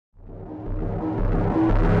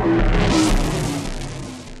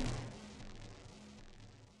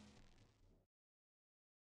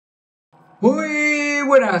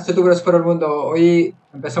Buenas, youtubers por el mundo. Hoy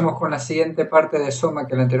empezamos con la siguiente parte de SOMA,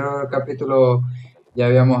 que en el anterior capítulo ya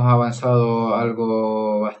habíamos avanzado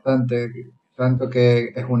algo bastante, tanto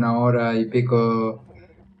que es 1 hora y pico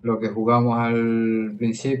lo que jugamos al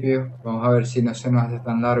principio. Vamos a ver si no se nos hace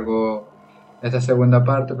tan largo esta segunda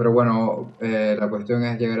parte, pero bueno, la cuestión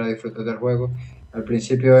es llegar a disfrutar del juego. Al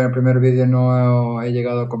principio, en el primer vídeo, no he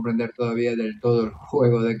llegado a comprender todavía del todo el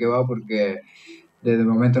juego de qué va, porque desde el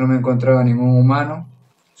momento no me he encontrado a ningún humano,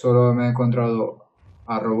 solo me he encontrado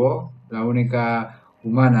a robot. La única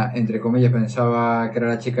humana, entre comillas, pensaba que era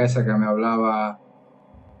la chica esa que me hablaba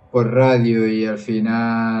por radio, y al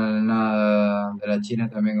final nada, de la China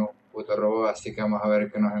también un puto robot, así que vamos a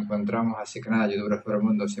ver qué nos encontramos. Así que nada, youtubers por el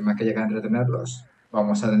mundo, sin más que llegar a entretenerlos,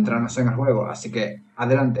 vamos a adentrarnos en el juego, así que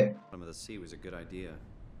adelante. Vamos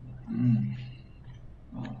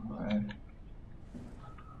a ver.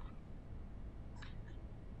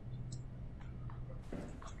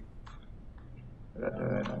 Espérate, a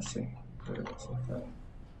ver, así. Creo que sí está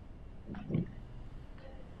bien.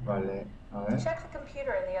 Vale, a ver. Check the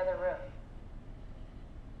computer in the other room.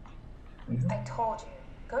 I told you.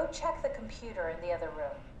 Go check the computer in the other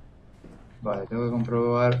room. Vale, tengo que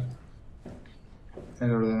comprobar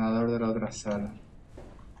el ordenador de la otra sala.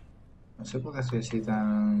 No sé por qué estoy así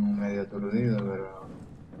tan medio aturdido, pero...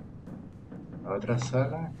 ¿La otra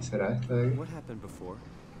sala? ¿Qué será esta de aquí? What happened before?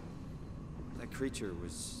 That creature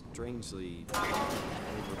was strangely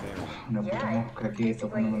Una puta mosca aquí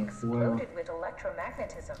tocándome el fuego. Exploded with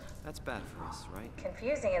electromagnetism. That's bad for us, right?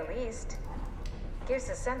 Confusing at least. Gives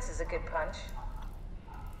the senses a good punch.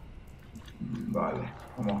 Vale,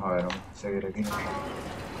 vamos a ver, vamos a seguir aquí.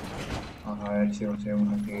 Vamos a ver si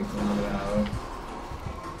conseguimos aquí con el ordenador.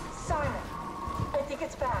 Simon, I think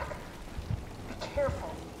it's back. Be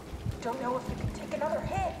careful. Don't know if you can take another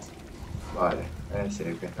hit. Vale, es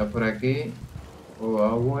decir, que está por aquí o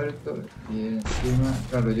ha vuelto y encima,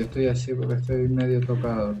 claro, yo estoy así porque estoy medio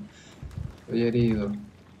tocado, estoy herido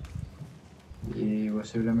y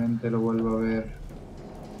posiblemente lo vuelva a ver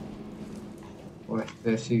o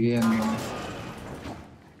esté siguiéndome.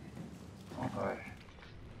 Vamos a ver.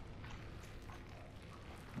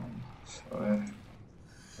 Vamos a ver.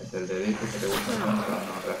 Este es el dedito que te gusta tanto,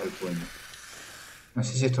 no es el puño. No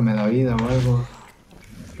sé si esto me da vida o algo.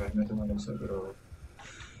 Realmente no lo sé, pero...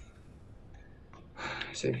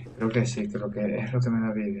 Sí, creo que sí, creo que es lo que me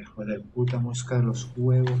da vida. Joder, puta mosca de los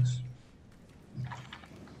huevos.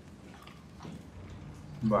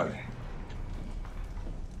 Vale.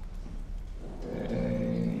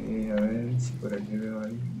 A ver si por aquí veo a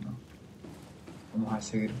alguien. No. Vamos a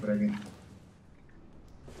seguir por aquí.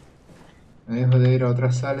 Me dejo de ir a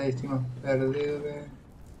otra sala y estoy más perdido de...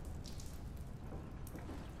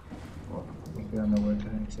 Oh, estoy dando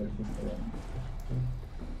vueltas en el circuito.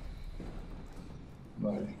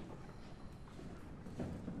 Vale.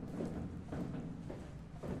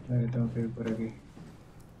 Tengo que ir por aquí.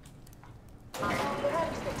 What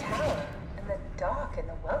happened to the tower and the dock and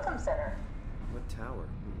the welcome center? What tower?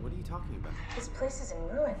 What are you talking about? This place is in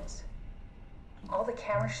ruins. All the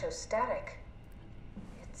cameras show static.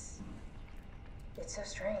 It's so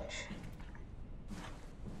strange.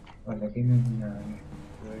 Vale, aquí no hay nada.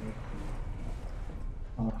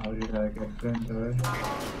 Vamos a abrir la de aquí al frente, a ver.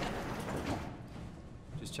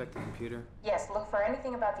 Just check the computer. Yes, look for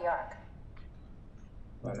anything about the ark.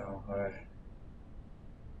 Vale, vamos a ver.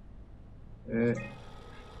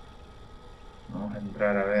 Vamos a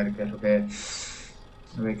entrar a ver qué es lo que...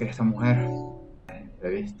 No ve que esta mujer...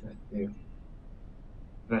 Entrevistas, tío.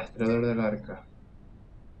 Rastreador del arca.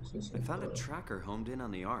 I found a tracker homed in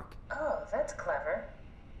on the ark. Oh, that's clever.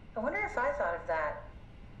 I wonder if I thought of that.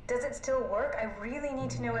 Does it still work? I really need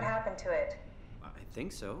to know what happened to it. I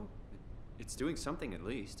think so. It's doing something at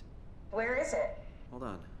least. Where is it? Hold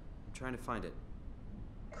on. I'm trying to find it.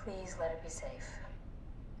 Please let it be safe.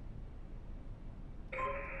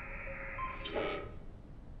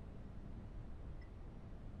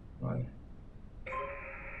 Vale.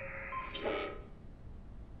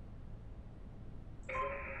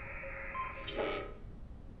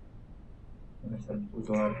 ¿Dónde está el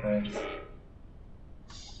puto arca ese?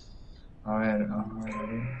 A ver, vamos a ver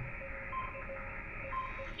aquí.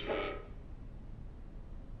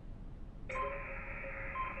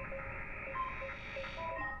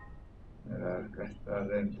 El arca está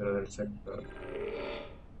dentro del sector.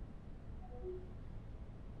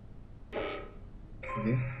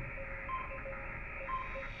 ¿Aquí?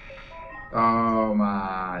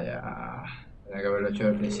 Toma, ya. Tenía que haberlo hecho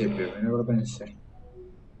al principio, no lo pensé.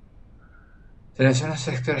 Selecciona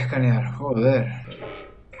sector escanear, joder.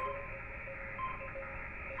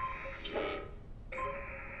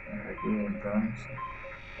 Aquí entonces.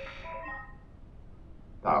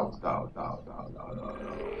 Tau, tau, tau, tau, tau, tau,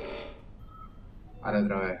 tau. Ahora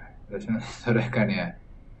otra vez. Presiona solo escanear.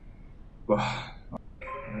 Buah.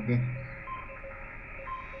 ¿Por qué?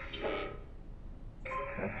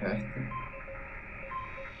 Carga este.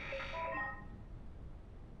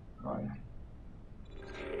 Vale.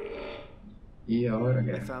 ¿Y ahora I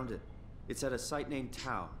qué? found it. It's at a site named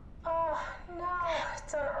Tau. Oh, no,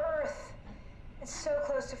 it's on Earth. It's so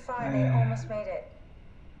close to fire, they almost made it.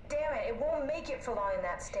 Damn it won't make it for long in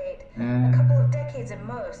that state. A couple of decades at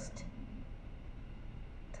most.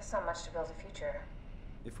 That's not much to build a future.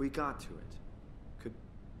 If we got to it,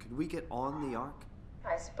 could we get on the Ark?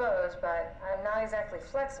 I suppose, but I'm not exactly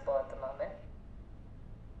flexible at the moment.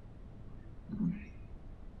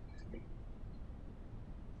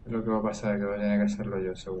 Lo que va a pasar es que voy a tener que hacerlo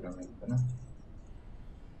yo seguramente, ¿no?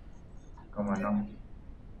 ¿Cómo no?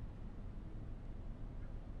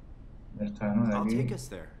 Ya está, ¿no? De I'll take aquí. us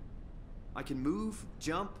there. I can move,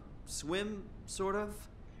 jump, swim, sort of.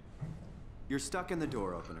 You're stuck in the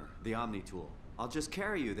door opener, the Omni tool. I'll just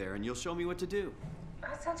carry you there and you'll show me what to do.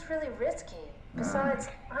 That sounds really risky. Besides,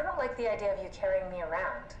 I don't like the idea of you carrying me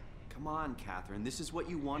around. Come on, Catherine. This is what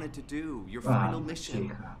you wanted to do. Your final mission.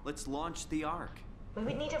 chica. Let's launch the Ark. We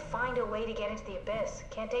would need to find a way to get into the abyss.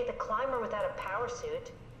 Can't take the climber without a power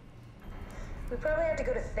suit. We probably have to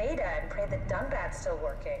go to Theta and pray that Dunbat's still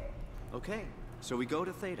working. Okay, so we go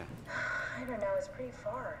to Theta. I don't know, it's pretty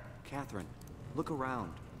far. Catherine, look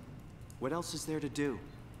around. What else is there to do?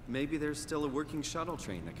 Maybe there's still a working shuttle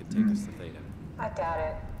train that could take us to Theta. I doubt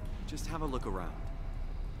it. Just have a look around.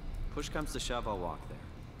 Push comes to shove, I'll walk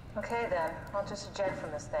there. Okay then, I'll just eject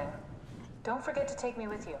from this thing. Don't forget to take me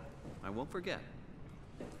with you. I won't forget.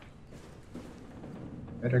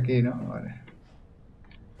 Pero aquí, ¿no? Vale.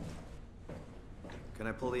 Can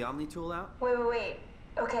I pull the Omni tool out? Wait.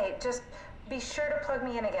 Okay, just be sure to plug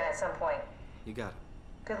me in again at some point. You got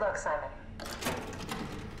it. Good luck, Simon.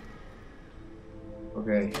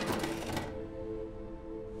 Ok.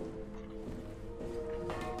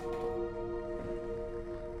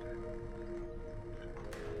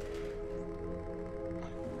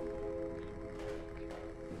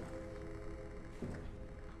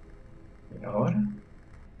 ¿Y ahora?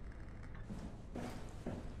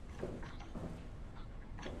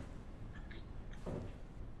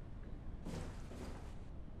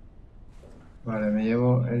 Vale, me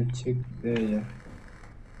llevo el chip de ella.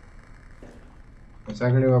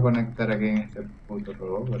 Pensaba que lo iba a conectar aquí en este puto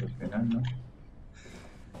robot, pero al final no.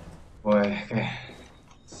 Pues que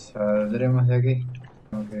saldremos de aquí.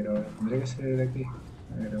 No quiero. Tendré que salir de aquí.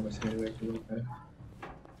 No creo que salir de aquí. ¿Sabes?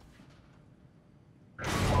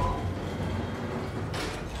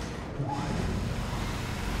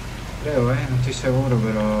 Creo, no estoy seguro,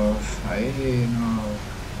 pero ahí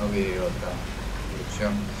no vi otra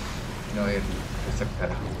opción. No ir a esta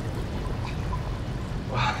cara.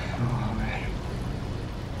 Vamos a ver.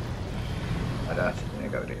 Ahora se tiene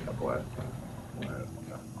que abrir la puerta.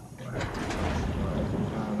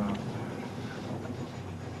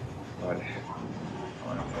 Vale.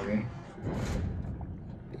 Vámonos por aquí.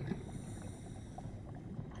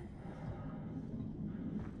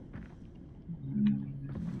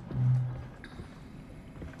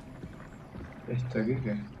 ¿Esto aquí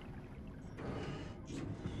qué?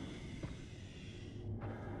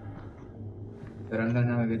 Será en la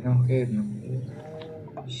nave que tenemos que irnos.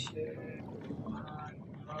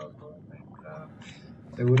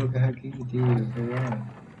 Seguro que es aquí, tío. Qué guay.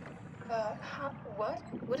 What?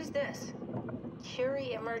 What is this?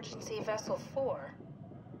 Curie Emergency Vessel 4.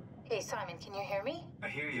 Hey, Simon, can you hear me? I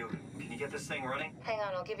hear you. Can you get this thing running? Hang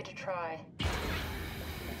on, I'll give it a try.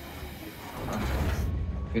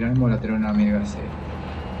 Pero me mola tener una amiga así.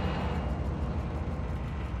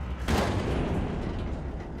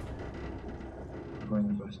 ¿Qué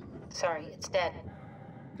coño pasa? Sorry, it's dead.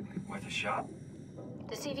 Worth a shot?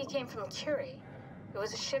 The CV came from Curie. It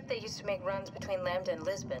was a ship that used to make runs between Lambda and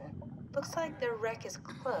Lisbon. Looks like their wreck is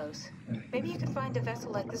close. Maybe you can find a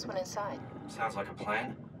vessel like this one inside. Sounds like a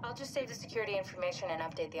plan. I'll just save the security information and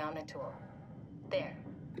update the Omni tool. There.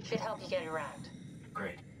 Should help you get around.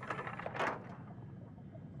 Great.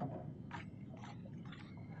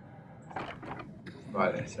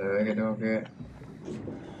 Vale, se ve que tengo que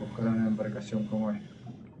buscar una embarcación como esta.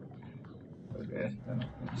 Porque esta no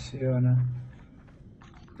funciona.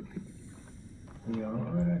 ¿Y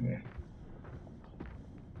ahora qué?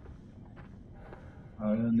 A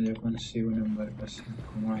ver dónde yo consigo una embarcación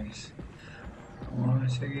como esa. Vamos a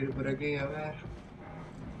seguir por aquí, a ver.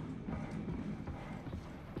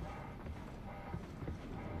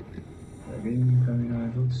 Por aquí hay un camino de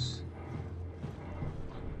luz.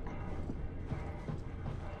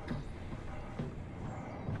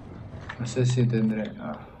 No sé si tendré...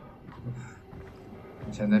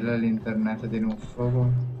 Encender la linterna, esta tiene un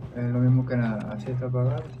foco. Es lo mismo que nada. Así está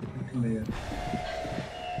apagado, así está encendido.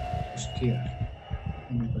 Hostia.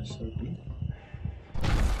 ¿Qué me pasó aquí?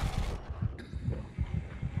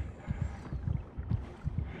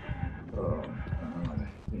 Oh, no,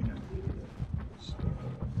 destino. Sí,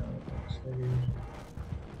 acabo de conseguir.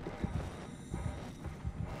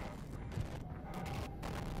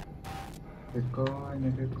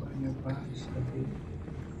 ¿Qué coño pasa aquí?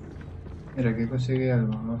 Mira, que conseguí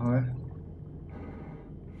algo, vamos a ver.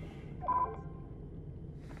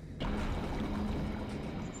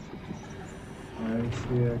 A ver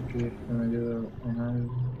si aquí esto me ayuda con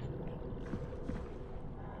algo.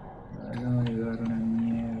 A ver, no me va a ayudar una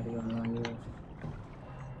mierda, no me va a ayudar.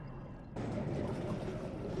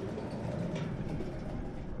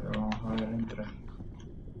 Pero vamos a ver, entra.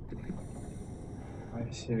 A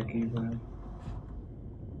ver si aquí podemos.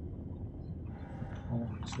 Vamos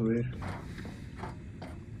a subir.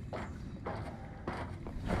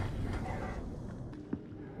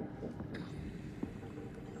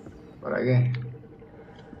 ¿Para qué?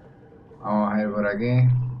 Vamos a ir por aquí.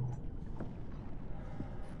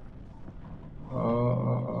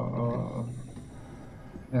 Oh.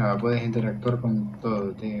 Mira, puedes interactuar con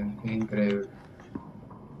todo, tío. Es increíble.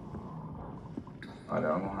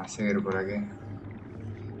 Ahora vamos a seguir por aquí.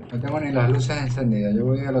 No tengo ni las luces encendidas. Yo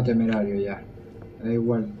voy a lo temerario ya. Me da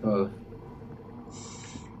igual todo.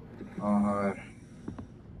 Vamos a ver.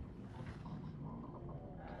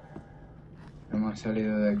 Hemos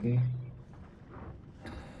salido de aquí.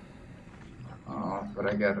 Vamos por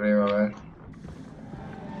aquí arriba a ver.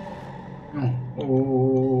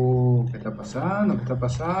 No. ¿Qué está pasando? ¿Qué está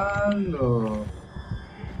pasando?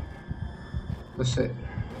 Entonces,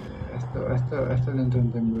 esto le entra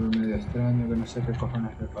un temblor medio extraño que no sé qué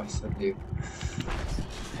cojones le pasa, tío.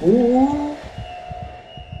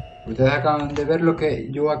 Ustedes acaban de ver lo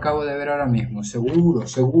que yo acabo de ver ahora mismo. Seguro.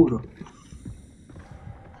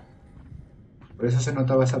 Por eso se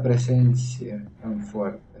notaba esa presencia tan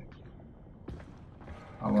fuerte.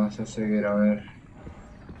 Vamos a seguir a ver.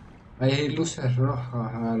 Hay luces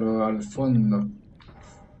rojas al fondo. No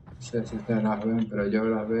sé si ustedes las ven, pero yo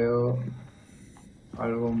las veo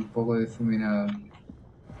algo un poco difuminadas.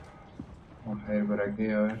 Vamos a ir por aquí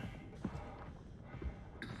a ver.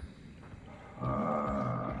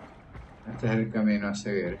 Este es el camino a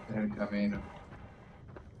seguir, este es el camino.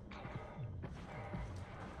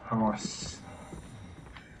 Vamos.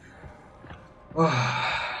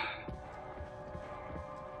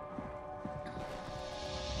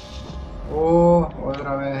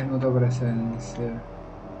 Otra vez noto presencia.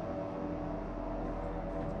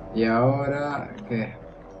 ¿Y ahora qué?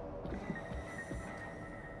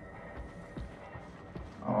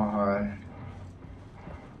 Vamos a ver.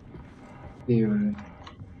 Posible.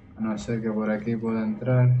 A no ser que por aquí pueda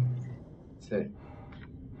entrar. Sí.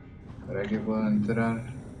 Por aquí puedo entrar.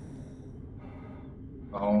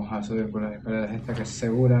 Vamos a subir por las escaleras estas que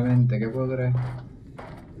seguramente que podré.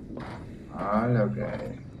 Vale, ok.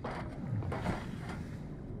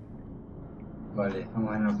 Vale,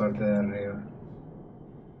 estamos en la parte de arriba.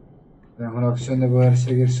 Tenemos la opción de poder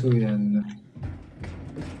seguir subiendo.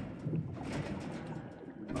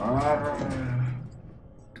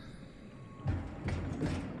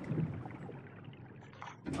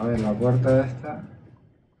 A ver, la puerta esta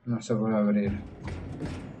no se puede abrir.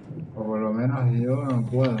 O por lo menos yo no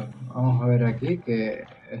puedo. Vamos a ver aquí que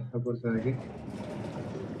esta puerta de aquí.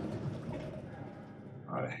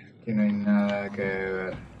 Vale, aquí no hay nada que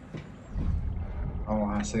ver.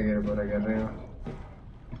 Vamos a seguir por aquí arriba.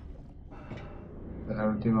 Esta es la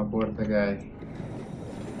última puerta que hay.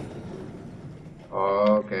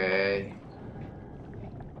 Ok.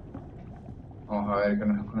 Vamos a ver qué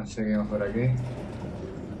nos conseguimos por aquí.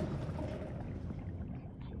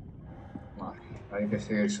 Vale, hay que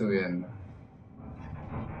seguir subiendo.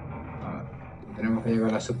 Vale. Tenemos que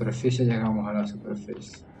llegar a la superficie, llegamos a la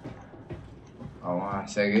superficie. Vamos a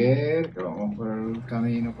seguir, que vamos por el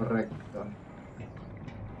camino correcto.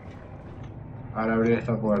 Ahora abrir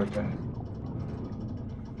esta puerta.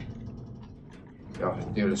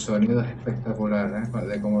 Dios, tío, el sonido es espectacular,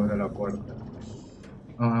 de cómo abre la puerta.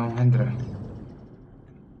 Vamos a entrar.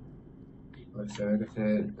 Pues se ve que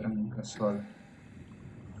se tranca sola.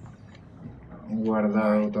 Un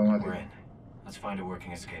guardado automático. Let's find a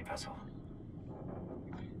working escape vessel.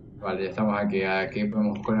 Vale, ya estamos aquí. Aquí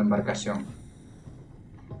podemos buscar la embarcación.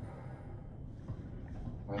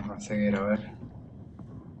 Vamos a seguir a ver.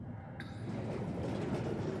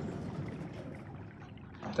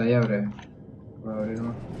 Hasta ahí abre. ¿Puedo abrir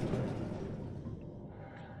más?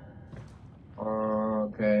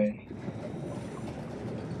 Ok.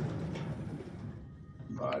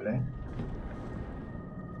 Vale.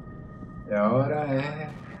 Y ahora es...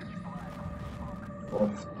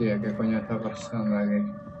 Hostia, ¿qué coño está pasando aquí?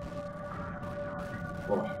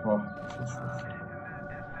 Vamos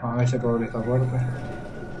a ver si puedo abrir esta puerta.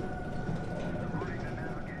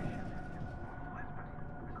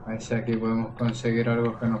 A ver si aquí podemos conseguir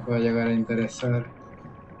algo que nos pueda llegar a interesar.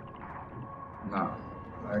 No,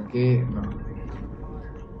 aquí no.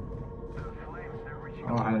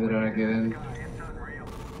 Vamos a entrar aquí dentro.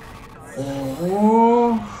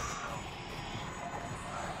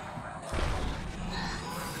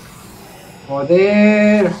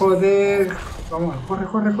 Joder, joder. Vamos, corre,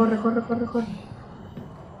 corre, corre, corre, corre, corre.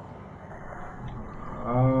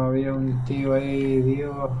 Ah, había un tío ahí,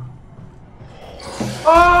 Dios.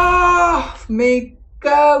 ¡Ah! ¡Me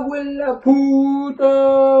cago en la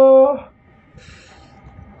puta!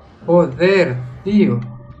 Joder, tío.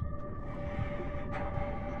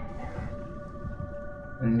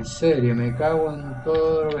 En serio, me cago en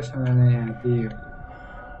todo lo que se menea, tío.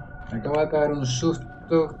 Me acaba de caer un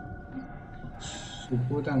susto. Su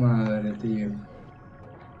puta madre, tío.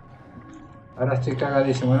 Ahora estoy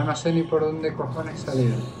cagadísimo. Ahora no sé ni por dónde cojones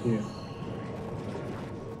salir, tío.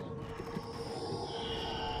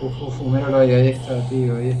 Míralo ahí, ahí está,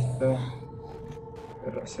 tío, ahí está.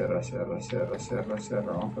 Cierra, cierra, cierra, cierra, cierra,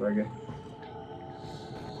 cierra. Vamos por aquí.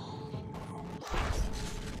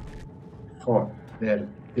 Joder,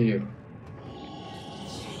 tío.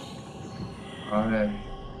 A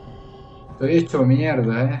ver. Estoy hecho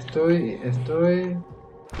mierda, Estoy...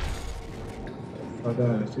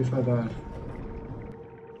 Fatal, estoy fatal.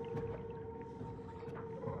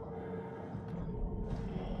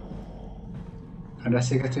 Ahora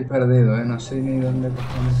sí que estoy perdido, No sé ni dónde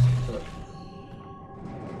cojones estoy.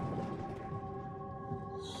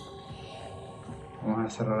 Vamos a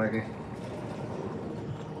cerrar aquí.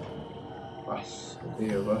 Paso,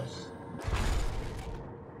 tío, paso.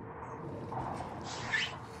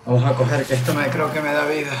 Vamos a coger que esto creo que me da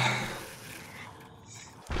vida.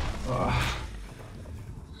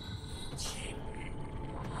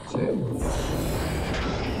 Sí.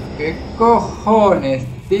 ¿Qué cojones,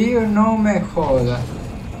 tío? No me jodas.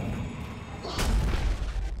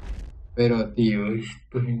 Pero, tío,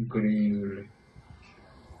 esto es increíble.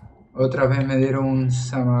 Otra vez me dieron un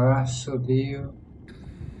samagazo, tío.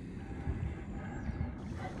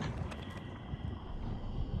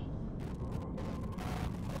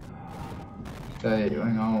 Está ahí,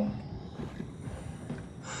 venga, vamos.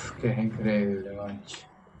 Que es increíble, mancho.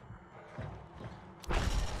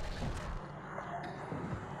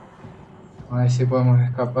 A ver si podemos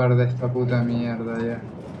escapar de esta puta mierda ya.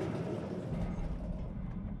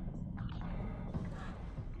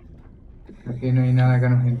 Aquí no hay nada que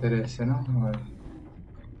nos interese, ¿no? A ver.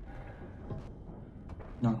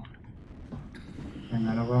 No.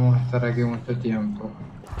 Venga, no podemos estar aquí mucho tiempo.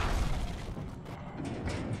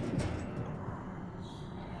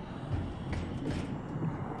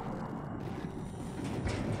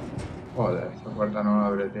 Joder, esta puerta no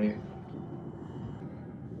abre, tío.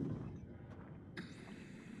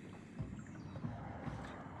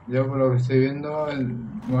 Yo por lo que estoy viendo,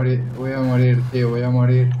 voy a morir, tío, voy a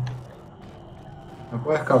morir. No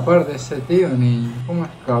puedo escapar de ese tío, ni... ¿Cómo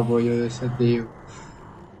escapo yo de ese tío?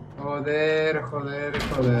 Joder, joder,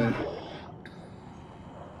 joder.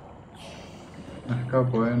 No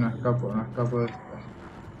escapo, no escapo, no escapo de esta.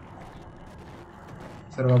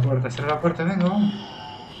 Cierra la puerta, venga, vamos.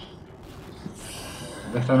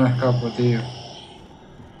 De esta no escapo, tío.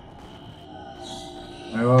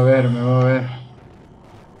 Me va a ver, me va a ver.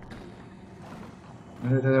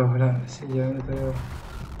 ¿Dónde te debo hablar? Sí, ya, ¿dónde te debo? A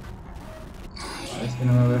ver si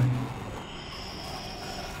no me ve.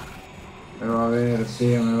 Me va a ver,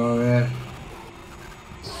 tío, me va a ver.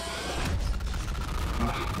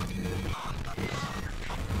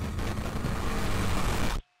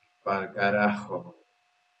 Pa'l carajo.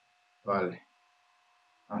 Vale.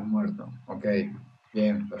 Has muerto. Ok.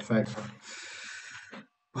 Bien, perfecto.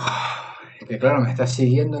 Es que claro, me está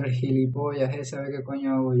siguiendo el gilipollas ese, a ver qué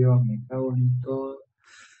coño hago yo. Me cago en todo.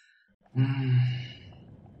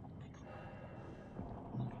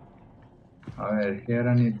 A ver, es que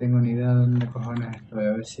ahora ni tengo ni idea de dónde cojones estoy.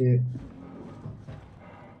 A ver si...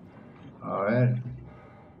 A ver.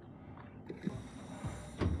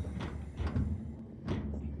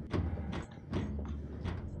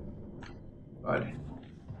 Vale.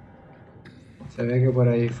 Se ve que por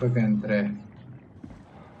ahí fue que entré.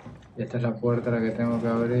 Y esta es la puerta a la que tengo que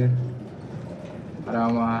abrir. Ahora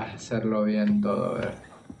vamos a hacerlo bien todo, a ver.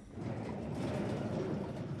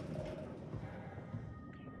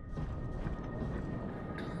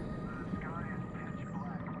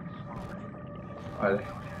 Vale.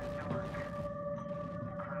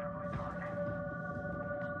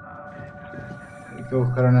 que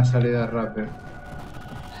buscar una salida rápida.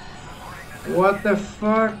 What the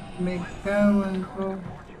fuck, me cago en todo.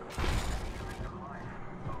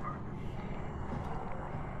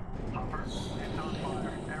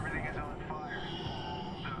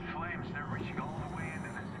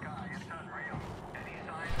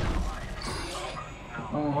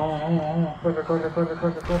 Vamos, corre, corre, corre,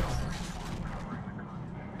 corre, corre.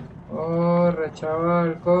 Corre,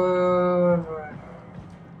 chaval, corre.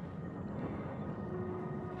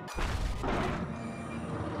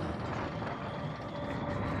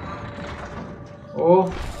 Oh.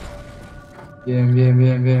 Bien, bien,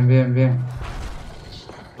 bien, bien, bien, bien.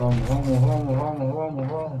 Vamos, vamos, vamos, vamos,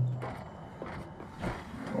 vamos, vamos.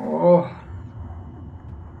 Oh.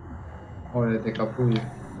 Órale, capullo.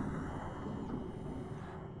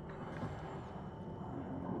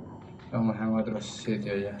 Estamos en otro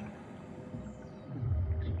sitio ya.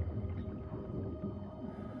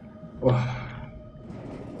 Oh.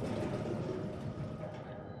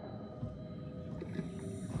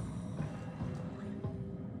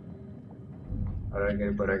 Ahora hay que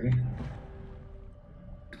ir por aquí.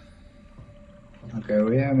 Aunque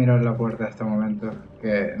voy a mirar la puerta en este momento,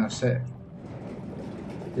 que no sé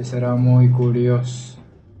si será muy curioso.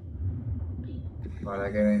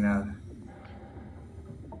 Para que no hay nada.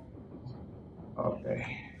 Ok.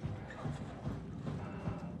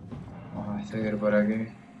 Vamos a seguir por aquí.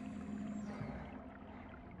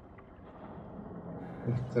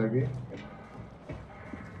 Esto aquí.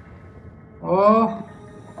 ¡Oh!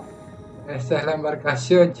 Esta es la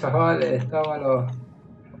embarcación, chavales. Lo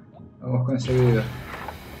hemos conseguido.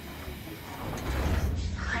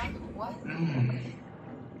 What?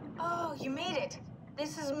 Oh, you made it.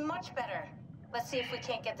 This is much better. Let's see if we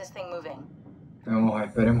can't get this thing moving.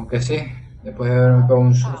 Esperemos que sí. Después de haberme pegado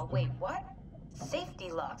un susto. Wait, what? Safety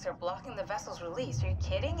locks are blocking the vessel's release. Are you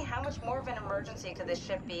kidding? How much more of an emergency could this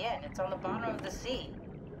ship be in? It's on the bottom of the sea.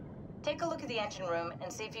 Take a look at the engine room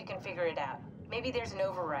and see if you can figure it out. Maybe there's an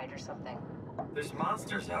override or something. There's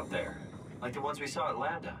monsters out there, like the ones we saw at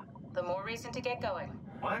Lambda. The more reason to get going.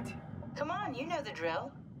 What? Come on, you know the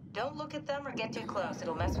drill. Don't look at them or get too close.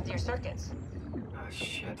 It'll mess with your circuits. Oh,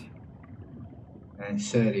 shit. En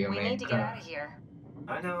serio, We me need to get out cago. of here.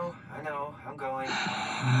 I know, I'm going.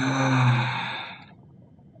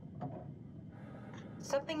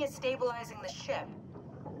 Something is stabilizing the ship.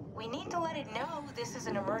 We need to let it know this is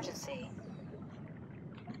an emergency.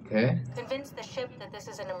 ¿Qué? Convince the ship that this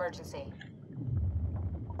is an emergency.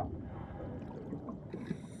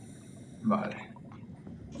 Vale.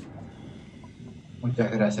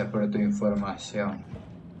 Muchas gracias por tu información.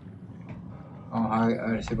 Vamos a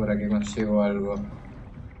ver si por aquí consigo algo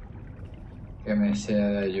que me sea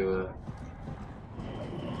de ayuda.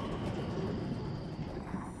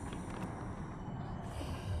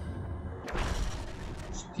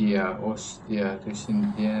 Hostia, hostia, estoy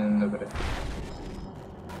sintiendo, pero...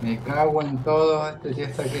 Me cago en todo, este tío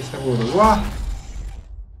está aquí seguro. ¡Guau!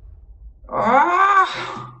 ¡Ah!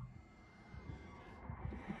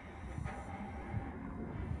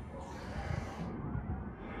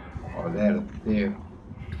 Joder, tío.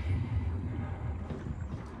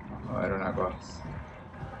 Vamos a ver una cosa.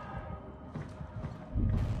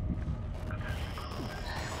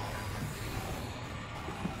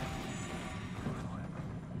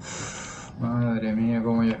 Madre mía,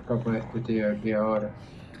 cómo yo escapo de este tío aquí ahora.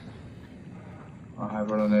 Vamos a ver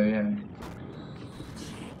por dónde viene.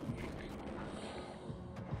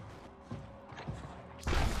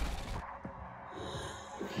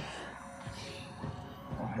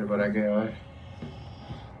 Vamos a ver por aquí, a ver.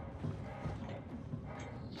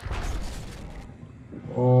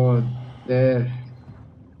 Joder.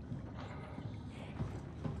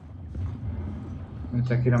 ¿Dónde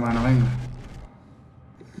está aquí la mano? Venga.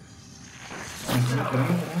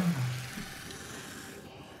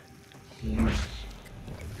 Bien.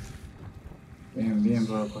 Bien, bien,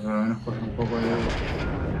 por lo menos coge un poco de...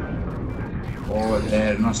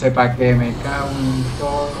 Joder, no sé para qué, me cago en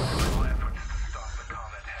todo.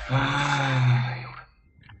 Ay.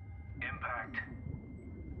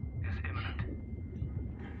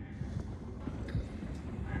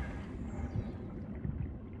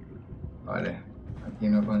 Vale, aquí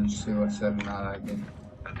no consigo hacer nada aquí.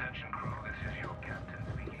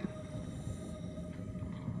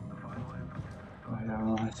 Vale,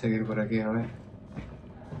 vamos a seguir por aquí a ver.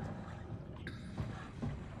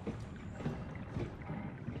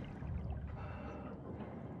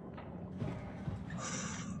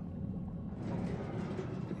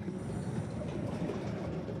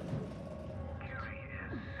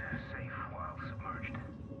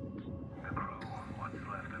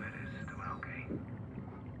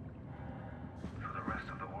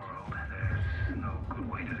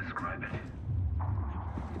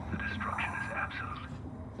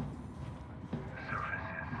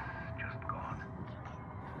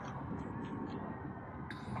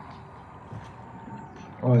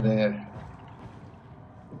 Joder.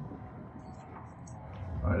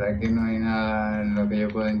 Ahora aquí no hay nada en lo que yo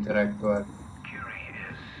pueda interactuar.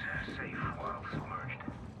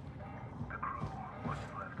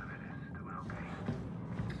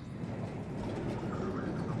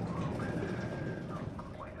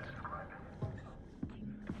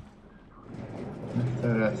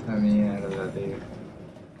 Esta era esa mierda, tío.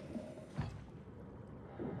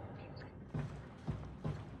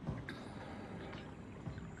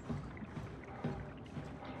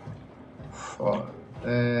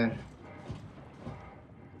 Joder.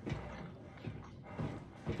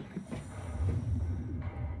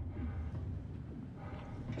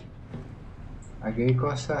 Aquí hay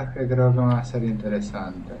cosas que creo que van a ser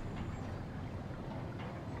interesantes.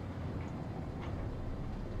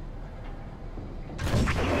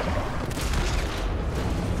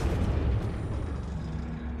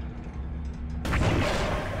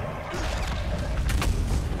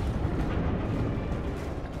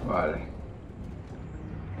 Vale.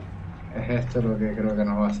 Es esto lo que creo que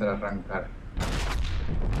nos va a hacer arrancar.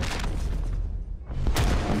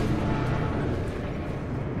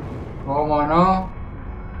 ¿Cómo no?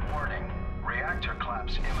 Warning. Reactor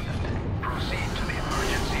collapse imminent. Proceed to the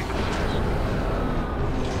emergency business.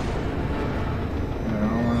 Bueno,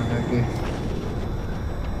 vámonos de aquí.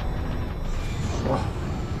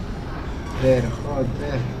 Joder,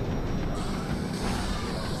 joder.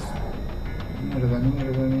 Mierda,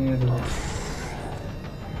 mierda, mierda.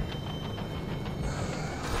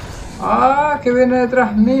 ¡Ah! Que viene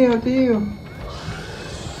detrás mío, tío.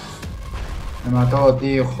 Me mató,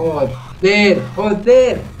 tío. Joder,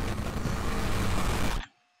 joder.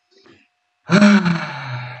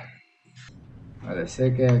 Ah. Vale,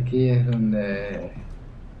 sé que aquí es donde...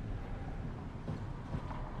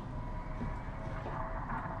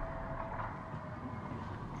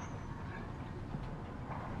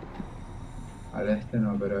 Vale, este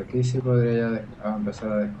no, pero aquí sí podría ya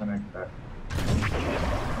empezar a desconectar.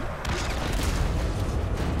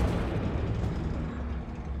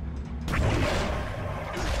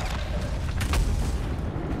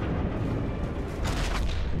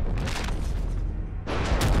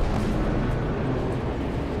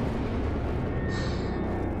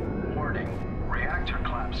 Warning. Reactor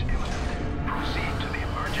collapse imminent. Proceed to the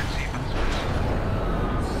emergency business.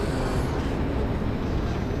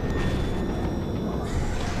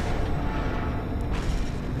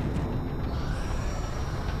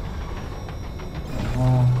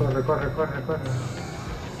 No, corre, corre, corre, corre.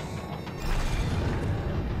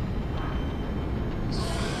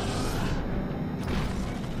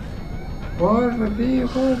 Corre, tío,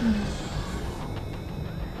 corre.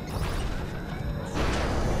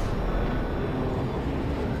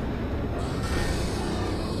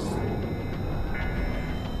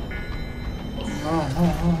 No, no,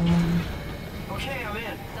 no, no. Okay, I'm in.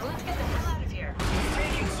 So let's get the hell out of here. It's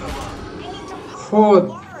taking so long. We need to pump the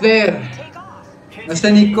water Joder. and take off. No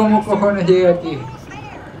sé ni cómo cojones llegué aquí. Almost there.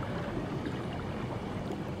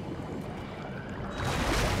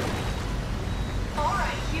 All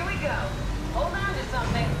right, here we go. Hold on to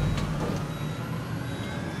something.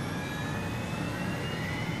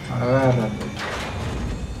 Agárrate.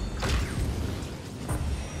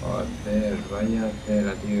 Joder, vaya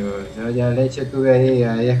tela, tío. Yo ya leche tuve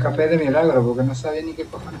ahí escapé de milagro porque no sabía ni qué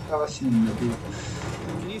cojones estaba haciendo, tío.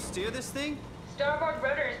 Can you steer this thing? Starboard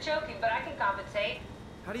rudder is choking, but I can compensate.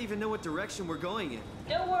 How do you even know what direction we're going in?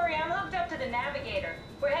 Don't worry, I'm hooked up to the navigator.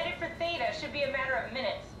 We're headed for Theta. Should be a matter of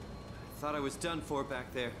minutes. Thought I was done for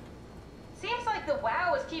back there. Seems like the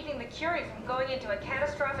WOW is keeping the Curie from going into a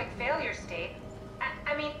catastrophic failure state.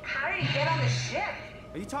 I mean, how did he get on the ship?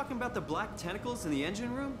 Are you talking about the black tentacles in the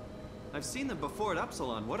engine room? I've seen them before at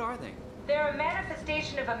Upsilon. What are they? They're a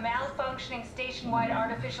manifestation of a malfunctioning station-wide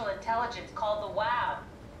artificial intelligence called the WOW.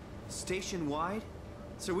 Station-wide?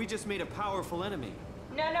 So we just made a powerful enemy.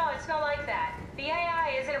 No, it's not like that. The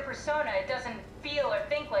AI isn't a persona. It doesn't feel or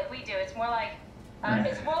think like we do. It's more like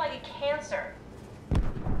a cancer.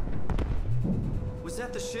 Was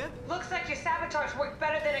that the ship? Looks like your sabotage worked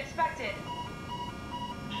better than expected.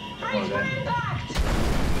 Brace for Okay. impact!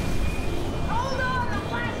 Hold on, the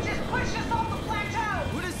blast just pushed us off the plateau!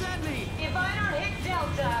 What does that mean? If I don't hit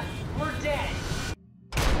Delta, we're dead.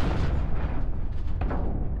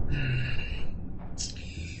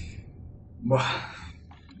 Buah.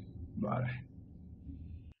 Vale.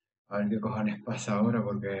 A ver qué cojones pasa ahora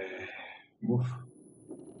porque... Uf.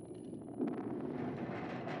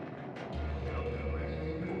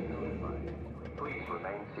 Please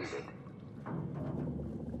remain seated.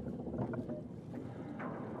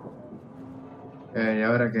 ¿Y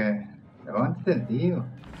ahora qué? Levántate, tío.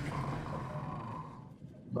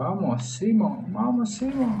 Vamos, Simon, vamos,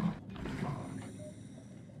 Simon.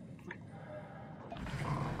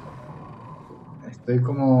 Estoy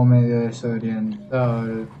como medio desorientado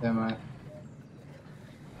del tema.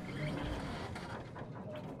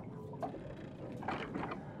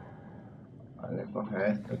 Vale,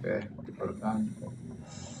 coge esto que es importante.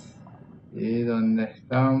 ¿Y dónde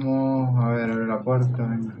estamos? A ver, abre la puerta,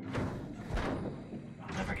 venga.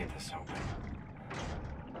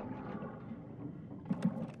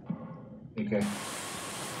 ¿Y qué?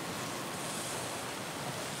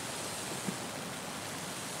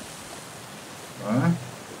 ¿Ah?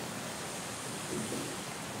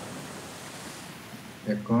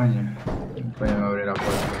 ¿Qué coño? ¿Quién coño me abre la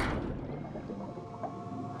puerta?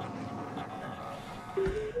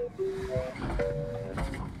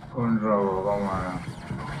 Un robo, vamos a...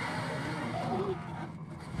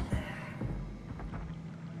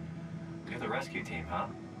 You're the rescue team, huh?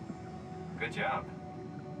 Good job.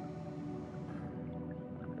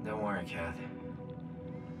 Don't worry, Kath.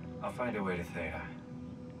 I'll find a way to Theta.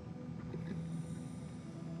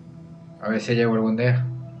 A ver si llego algún día.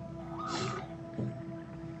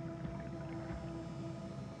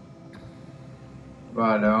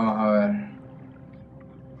 Vale, vamos a ver.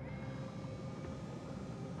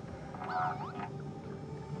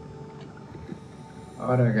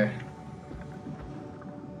 ¿Ahora qué?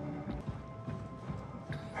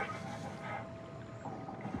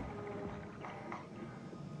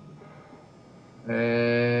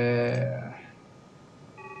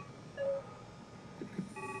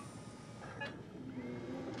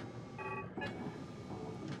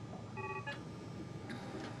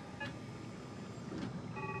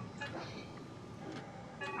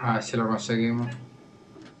 A ver si lo conseguimos.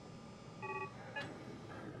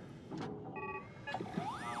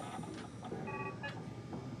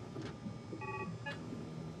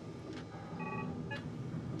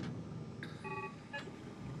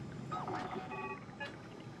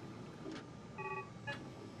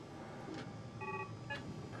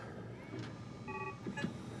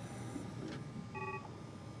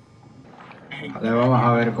 Vale, vamos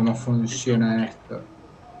a ver cómo funciona esto.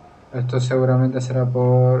 Esto seguramente será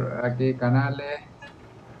por aquí, canales.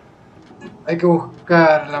 Hay que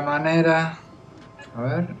buscar la manera, a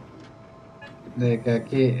ver, de que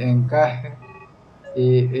aquí encaje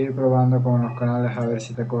y ir probando con los canales a ver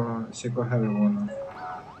si coge alguno.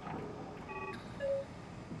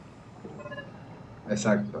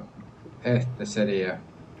 Exacto. Este sería.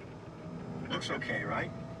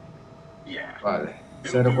 Vale,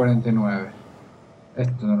 0.49.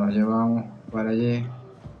 Esto nos lo llevamos para allí.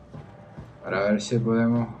 Para ver si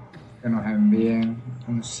podemos que nos envíen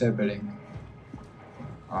un Zeppelin.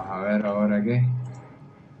 Vamos a ver ahora aquí.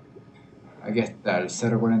 Aquí está el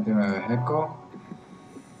 049 Eco.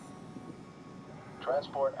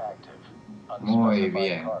 Muy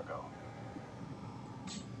bien.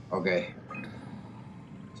 Ok.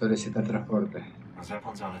 Solicitar transporte.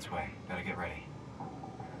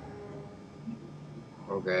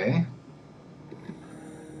 Ok.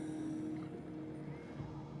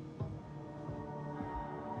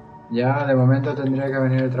 Ya de momento tendría que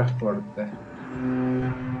venir el transporte.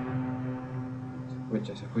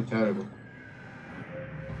 Se escucha algo.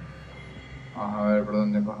 Vamos a ver por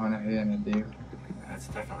dónde cojones viene, tío. Es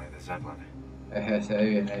ese, ahí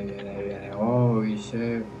viene, ahí viene, ahí viene. Oh,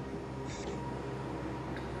 shit.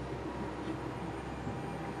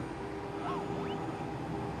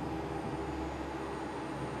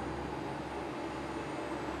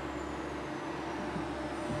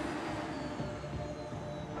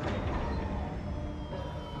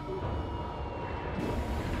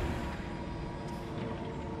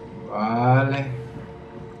 Vale.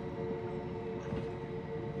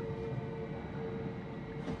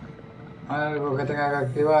 Algo que tenga que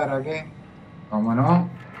activar aquí. ¿Cómo no?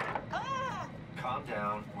 Calm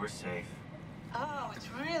down, we're safe. Oh, it's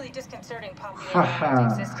really disconcerting popping into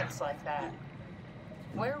existence like that.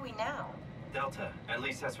 Where are we now? Delta, at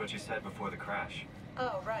least that's what you said before the crash.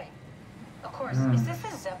 Oh, right. Of course. Is this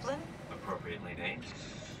a Zeppelin? Appropriately named.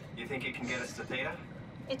 You think it can get us to Theta?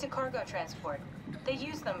 It's a cargo transport. They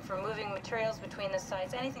use them for moving materials between the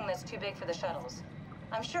sites, anything that's too big for the shuttles.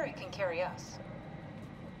 I'm sure it can carry us.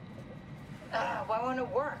 Why won't it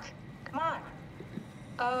work? Come on.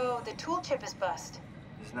 Oh, the tool chip is bust.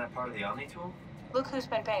 Isn't that part of the Omni tool? Look who's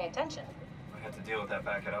been paying attention. I had to deal with that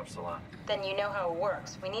back at Upsilon. Then you know how it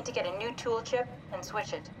works. We need to get a new tool chip and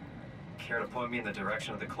switch it. Care to point me in the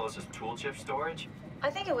direction of the closest tool chip storage? I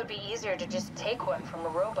think it would be easier to just take one from a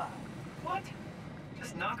robot. What?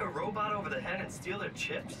 Just knock a robot over the head and steal their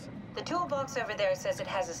chips? The toolbox over there says it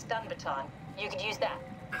has a stun baton. You could use that.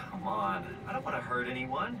 come on. I don't want to hurt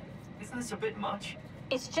anyone. Isn't this a bit much?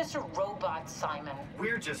 It's just a robot, Simon.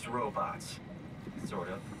 We're just robots. Sort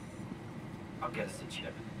of. I'll get us a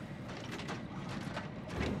chip.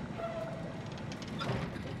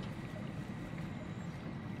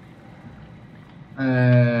 A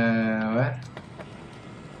ver.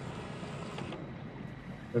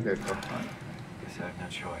 Creo que cojones. Guess I have no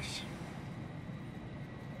choice.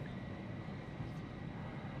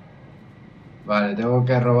 Vale, tengo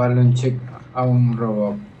que robarle un chip a un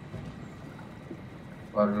robot.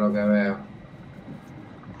 Por lo que veo.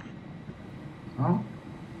 ¿No?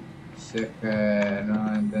 Si es que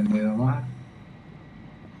no he entendido mal.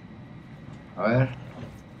 A ver.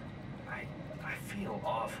 I feel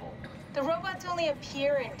awful. The robots only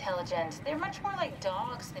appear intelligent. They're much more like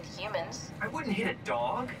dogs than humans. I wouldn't hit a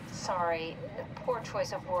dog. Sorry, poor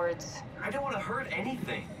choice of words. I don't want to hurt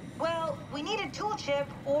anything. Well, we need a tool chip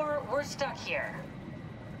or we're stuck here.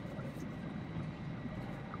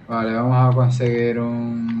 Vale, vamos a conseguir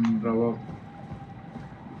un robot.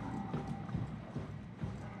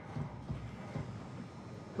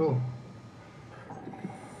 Tú.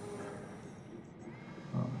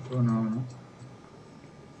 No, tú no, ¿no?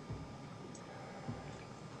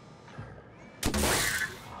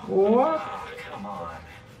 What? Oh, come on.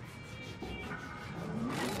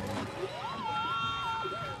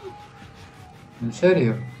 ¿En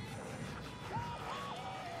serio?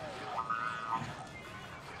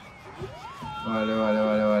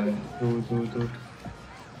 Vale. Tú.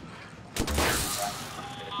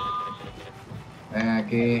 Ven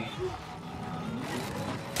aquí.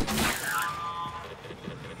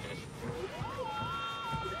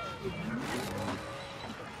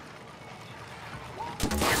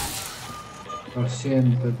 Lo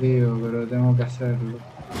siento, tío, pero tengo que hacerlo.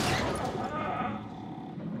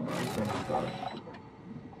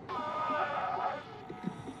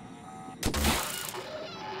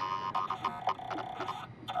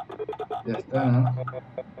 Ya está, ¿no?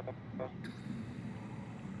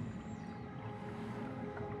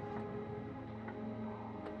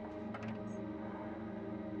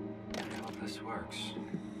 I hope this works.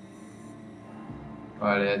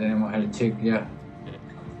 Vale, ya tenemos el chip ya.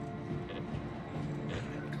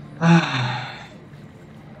 Ah.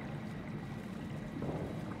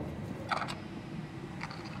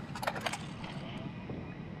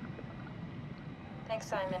 Thanks,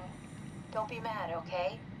 Simon. Don't be mad,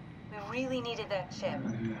 okay? We really needed that chip.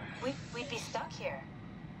 We'd be stuck here.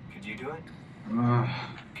 Could you do it?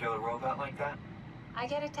 Ah. Kill a robot like that? I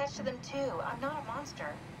get attached to them too. I'm not a monster.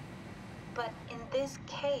 But in this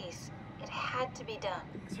case, it had to be done.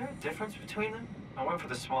 Is there a difference between them? I went for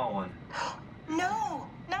the small one. No,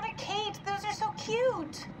 not a Kate. Those are so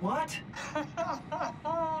cute. What?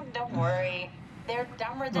 Don't worry. They're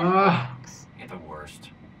dumber than Ah. rocks. You're the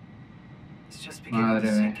worst. It's just beginning Madre to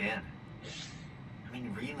mía. sink in. I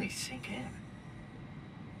mean, really sink in.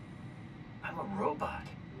 I'm a robot.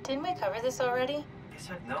 Didn't we cover this already? Guess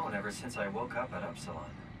I've known ever since I woke up at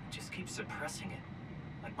Upsilon. I just keep suppressing it.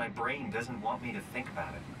 Like my brain doesn't want me to think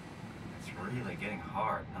about it. It's really getting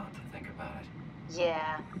hard not to think about it.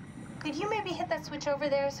 Yeah. Could you maybe hit that switch over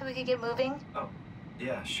there so we could get moving? Oh,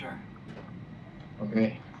 yeah, sure.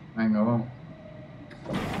 Ok, venga, vamos.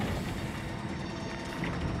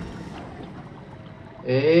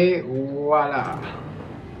 Y voilà.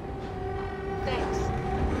 Thanks.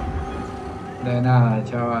 De nada,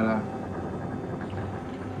 chavala.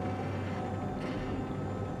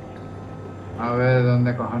 A ver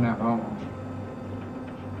dónde cojones vamos.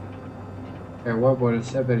 Qué guapo el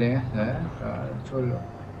Zeppelin este, está chulo.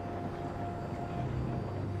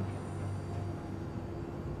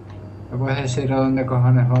 ¿Me puedes decir a dónde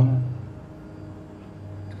cojones vamos?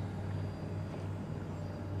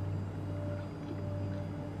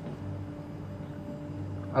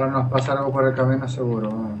 Ahora nos pasa algo por el camino seguro,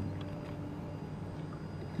 vamos.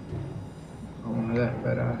 Vamos a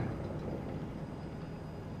esperar.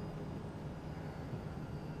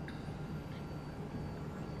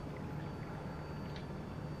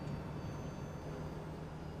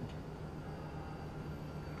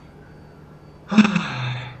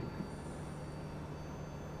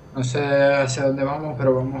 No sé hacia dónde vamos,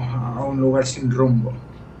 pero vamos a un lugar sin rumbo.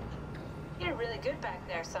 You did really good back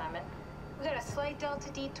there, Simon. We got a slight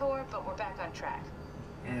delta detour, but we're back on track.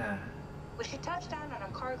 Yeah. We should touch down on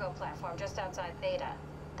a cargo platform just outside Theta.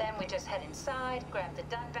 Then we just head inside, grab the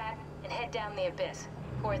Dunbat, and head down the abyss.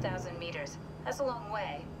 4,000 meters. That's a long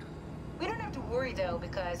way. We don't have to worry, though,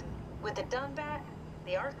 because with the Dunbat,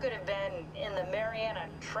 the Ark could have been in the Mariana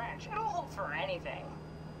Trench. It'll hold for anything.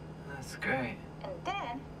 That's great. And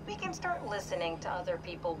then we can can start listening to other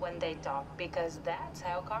people when they talk, because that's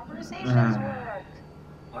how conversations work.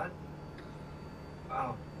 What?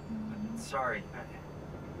 Oh, sorry.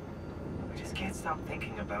 I just can't stop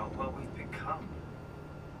thinking about what we've become.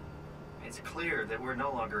 It's clear that we're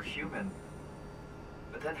no longer human.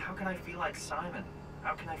 But then how can I feel like Simon?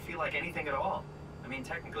 How can I feel like anything at all? I mean,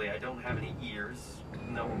 technically, I don't have any ears,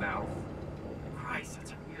 no mouth. Christ,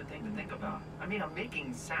 that's a weird thing to think about. I mean, I'm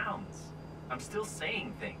making sounds. I'm still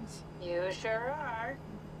saying things. You sure are.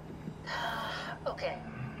 Okay.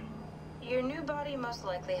 Your new body most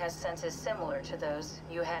likely has senses similar to those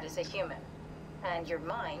you had as a human. And your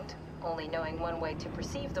mind, only knowing one way to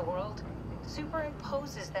perceive the world,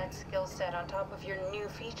 superimposes that skill set on top of your new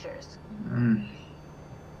features.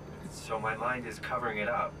 So my mind is covering it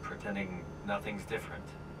up, pretending nothing's different.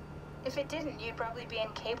 If it didn't, you'd probably be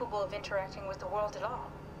incapable of interacting with the world at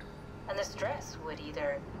all. And the stress would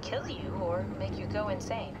either kill you or make you go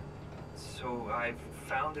insane. So I've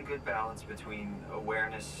found a good balance between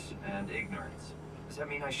awareness and ignorance. Does that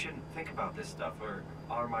mean I shouldn't think about this stuff, or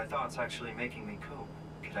are my thoughts actually making me cope?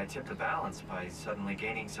 Could I tip the balance by suddenly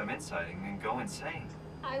gaining some insight and go insane?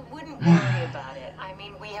 I wouldn't worry about it. I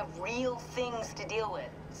mean, we have real things to deal with.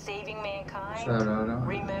 Saving mankind,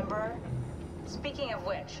 remember? Speaking of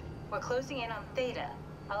which, we're closing in on Theta.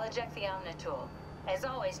 I'll eject the Omni tool. As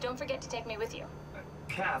always, don't forget to take me with you.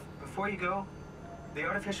 Kath, before you go, the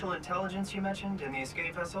artificial intelligence you mentioned in the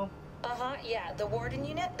escape vessel? Uh-huh, yeah, the Warden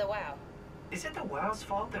unit, the WOW. Is it the WOW's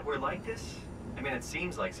fault that we're like this? I mean, it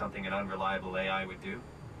seems like something an unreliable AI would do.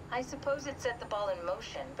 I suppose it set the ball in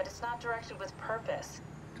motion, but it's not directed with purpose.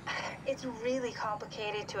 It's really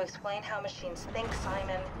complicated to explain how machines think,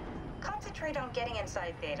 Simon. Concentrate on getting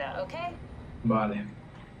inside Theta, okay? Vale.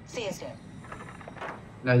 See you soon.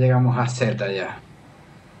 Ya llegamos a Z ya.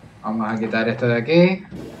 Vamos a quitar esto de aquí.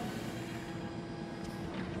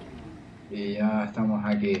 Y ya estamos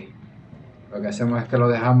aquí. Lo que hacemos es que lo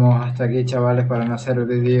dejamos hasta aquí, chavales, para no hacer el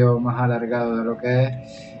vídeo más alargado de lo que es.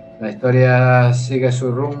 La historia sigue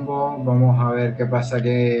su rumbo. Vamos a ver qué pasa aquí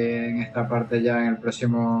en esta parte ya en el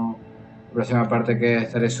próxima parte que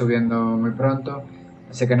estaré subiendo muy pronto.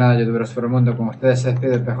 Así que nada, youtuberos por el mundo, con ustedes se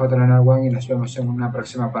despide el PJ One y nos vemos en una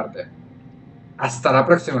próxima parte. ¡Hasta la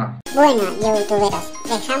próxima! Bueno, youtuberos,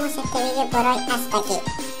 dejamos este vídeo por hoy hasta aquí.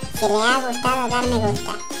 Si les ha gustado, dar me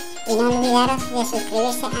gusta. Y no olvidaros de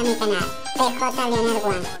suscribirse a mi canal, PJ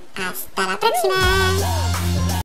One. ¡Hasta la próxima!